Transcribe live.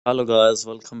Hello guys,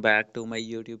 welcome back to my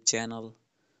YouTube channel.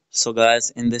 So guys,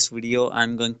 in this video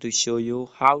I'm going to show you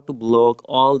how to block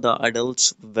all the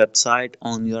adults website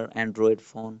on your Android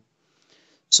phone.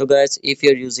 So guys, if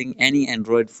you're using any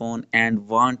Android phone and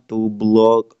want to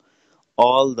block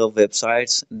all the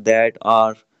websites that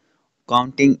are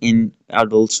counting in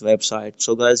adults website,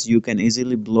 so guys you can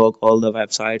easily block all the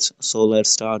websites. So let's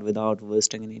start without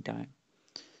wasting any time.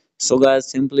 So guys,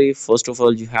 simply first of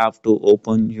all you have to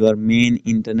open your main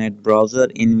internet browser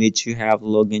in which you have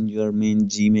login your main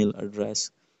Gmail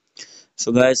address.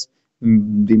 So guys,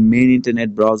 the main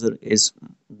internet browser is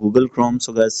Google Chrome.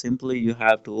 So guys, simply you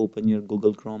have to open your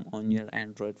Google Chrome on your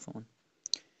Android phone.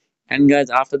 And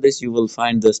guys, after this you will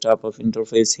find this type of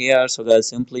interface here. So guys,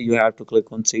 simply you have to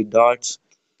click on three dots,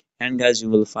 and guys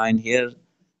you will find here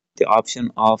the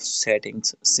option of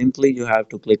settings. Simply you have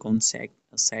to click on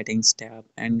settings tab,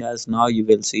 and guys now you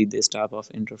will see this type of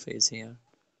interface here.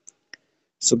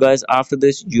 So guys, after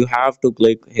this you have to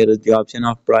click here is the option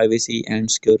of privacy and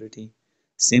security.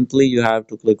 Simply you have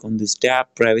to click on this tab,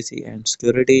 privacy and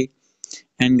security,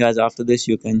 and guys after this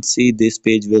you can see this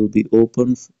page will be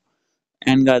open.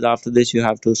 And guys after this you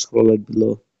have to scroll it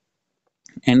below,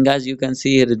 and guys you can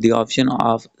see here is the option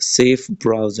of safe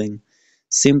browsing.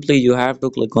 Simply you have to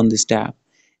click on this tab,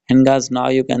 and guys now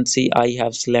you can see I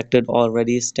have selected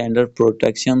already standard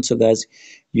protection. So guys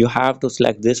you have to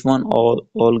select this one,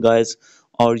 all guys,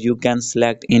 or you can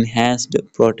select enhanced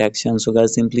protection. So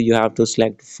guys simply you have to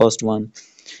select first one,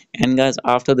 and guys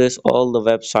after this all the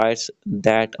websites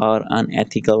that are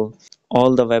unethical,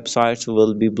 all the websites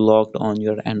will be blocked on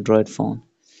your Android phone.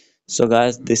 So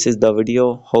guys, this is the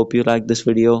video. Hope you like this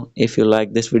video. If you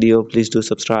like this video, please do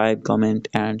subscribe, comment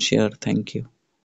and share. Thank you.